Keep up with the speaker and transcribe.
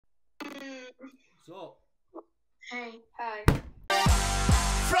So. Hey. Hi.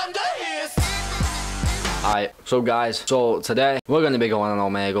 From the hills. Alright, so guys, today we're going to be going on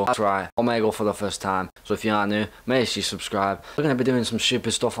Omegle. That's right, Omegle for the first time. So if you are new, make sure you subscribe. We're going to be doing some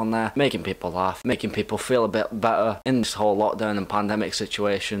stupid stuff on there, making people laugh, making people feel a bit better in this whole lockdown and pandemic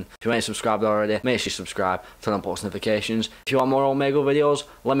situation. If you ain't subscribed already, make sure you subscribe, turn on post notifications. If you want more Omegle videos,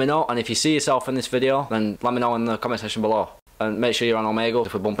 let me know. And if you see yourself in this video, then let me know in the comment section below. And make sure you're on Omegle.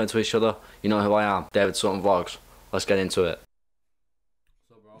 If we bump into each other, you know who I am, David Sutton Vlogs. Let's get into it.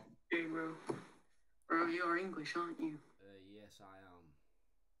 So bro. Hey bro. Bro, you are English, aren't you? Yes, I am.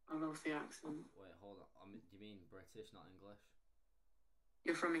 I love the accent. Wait, hold on. Do you mean British, not English?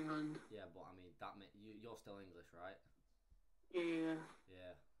 You're from England. Yeah, but I mean you're still English, right? Yeah.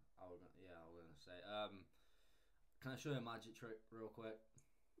 Yeah, I was gonna say. Can I show you a magic trick real quick?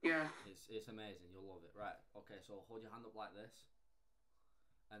 Yeah. It's amazing. You'll love it. Right. Okay. So hold your hand up like this,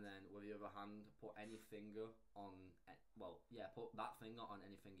 and then with your other hand, put any finger on. Well, yeah, put that finger on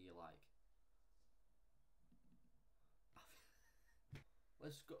any finger you like.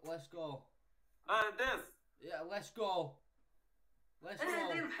 Let's go. Let's go. This. Yeah, let's go. Let's go.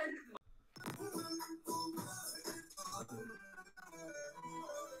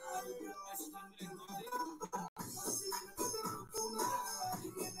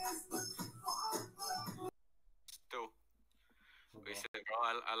 Still. What you saying, bro?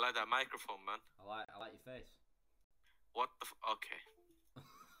 I like that microphone, man. I like your face. What the okay.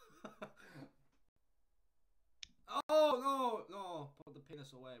 Oh no! Put the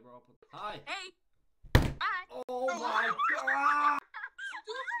penis away, bro. Hi. Hey. Hi. Oh my god!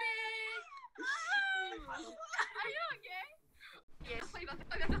 Stupid. Are you okay? Yes. Oh, il va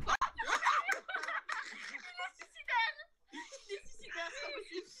faire quoi? Il est suicidaire. Il est suicidaire, c'est pas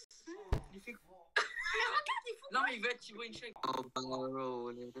possible. Il fait... Mais regarde, il faut... Non mais il va tirer une chaîne.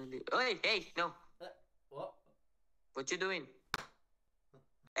 Oh, hey, no. What? What you doing?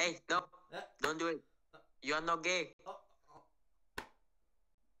 Hey, no. Don't do it. You are not gay.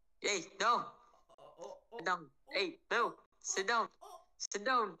 Hey, no. Sit down. Hey, no. Sit down. Sit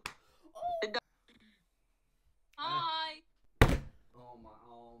down. Sit down. Hi. Oh my.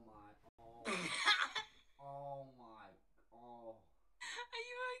 Are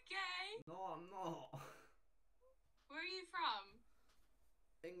you okay? No, I'm not. Where are you from?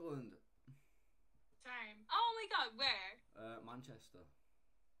 England. Same. Oh my god, where? Manchester.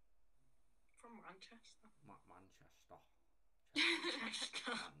 From Manchester. Manchester.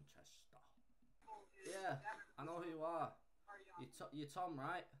 Manchester. Manchester. Yeah, I know who you are. You're Tom,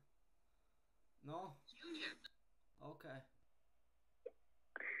 right? No? Okay.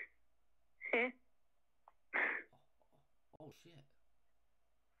 Oh shit.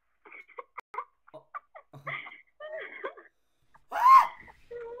 Oh.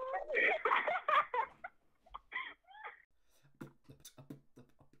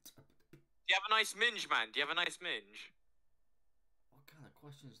 Do you have a nice minge, man? Do you have a nice minge? What kind of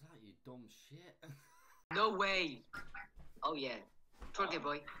question is that, you dumb shit? No way. Oh, yeah. Twerk it,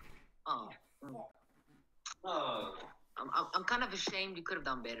 boy. Oh. Oh. I'm kind of ashamed. You could have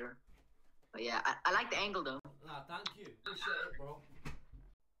done better. But yeah, I like the angle, though. Nah, thank you. Appreciate it, bro.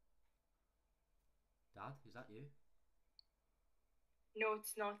 Dad, is that you? No,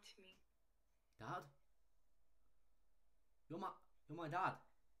 it's not me. Dad? You're my dad.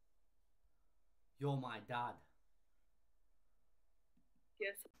 You're my dad.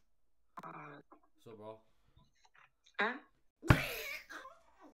 Yes. So, bro. Huh?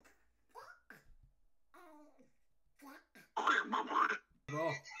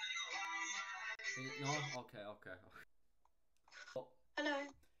 Bro. No? Okay. Oh, Hello.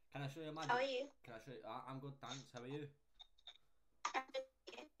 can I show you a magic? How are you? Can I show you? I'm good, thanks. How are you?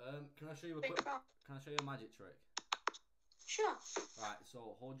 Can I show you a Big quick? rock. Can I show you a magic trick? Sure. Right.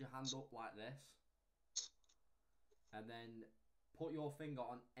 So hold your hand up like this, and then put your finger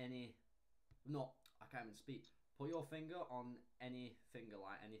on any. No, I can't even speak. Put your finger on any finger,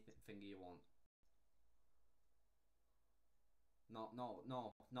 like any finger you want. No,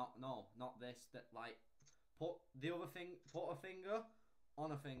 not this. That like, put the other thing. Put a finger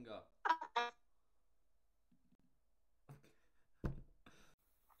on a finger.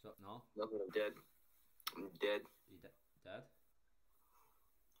 So no. Look, I'm dead. I'm dead. You dead?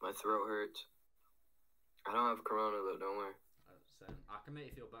 My throat hurts. I don't have corona, though. Don't worry. Same. I can make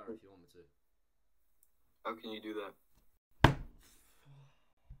you feel better if you want me to. How can you do that?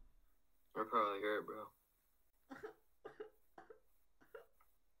 I probably hurt, bro.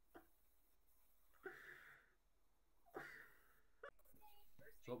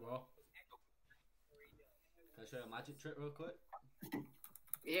 So, bro. Can I show you a magic trick real quick?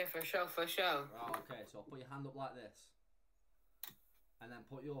 Yeah, for sure, for sure. Right, okay, so put your hand up like this. And then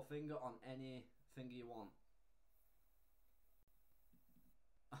put your finger on any finger you want.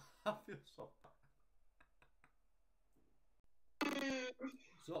 I feel so bad.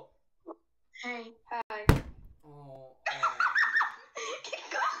 So. Hey. Hi. Oh.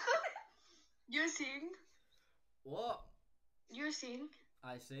 You sing. What? You sing.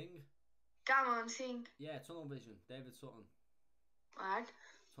 I sing? Come on, sing. Yeah, Tunnel Vision, David Sutton. What?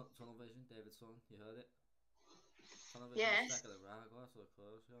 Tunnel Vision, David Sutton, you heard it? Tunnel Vision, Yes. Stack of the right, glass of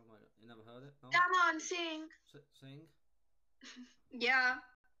close. Oh my god, you never heard it? No? Come on, sing. Sing? Yeah.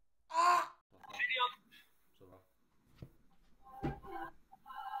 So,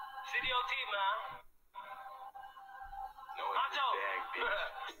 CDOT, man. No, it's the dag beat.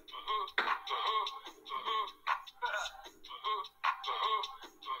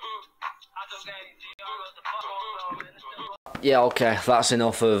 yeah, okay, that's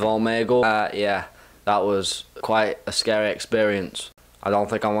enough of Omegle. Yeah, that was quite a scary experience. I don't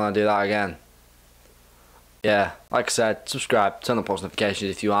think I want to do that again. Yeah, like I said, subscribe, turn on post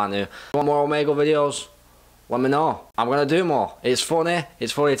notifications if you are new. Want more Omegle videos? Let me know. I'm gonna do more. It's funny.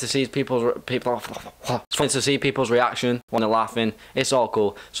 It's funny to see people's It's funny to see people's reaction when they're laughing. It's all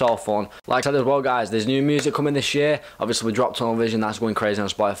cool. It's all fun. Like I said as well, guys, there's new music coming this year. Obviously, we dropped Tunnel Vision. That's going crazy on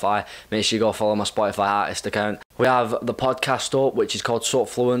Spotify. Make sure you go follow my Spotify artist account. We have the podcast up, which is called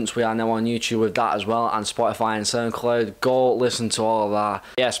Suttfluence. We are now on YouTube with that as well, and Spotify and SoundCloud. Go listen to all of that.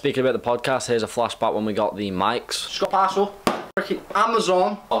 Yeah, speaking about the podcast, here's a flashback when we got the mics. Just got parcel. Freaking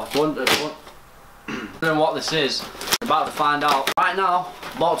Amazon. Oh, wondering what this is. We're about to find out. Right now,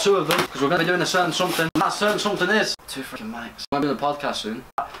 bought 2 of them because we're going to be doing a certain something. And that certain something is 2 freaking mics. We're going to do a podcast soon.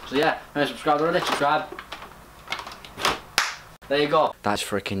 So yeah, if you subscribe already, subscribe. There you go. That's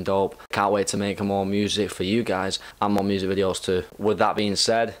freaking dope. Can't wait to make more music for you guys and more music videos too. With that being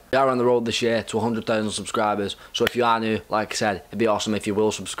said, we are on the road this year to 100,000 subscribers. So if you are new, like I said, it'd be awesome if you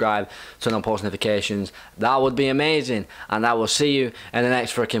will subscribe, turn on post notifications. That would be amazing. And I will see you in the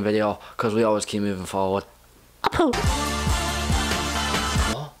next freaking video because we always keep moving forward. What?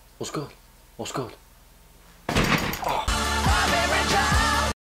 What's good? What's good? Oh.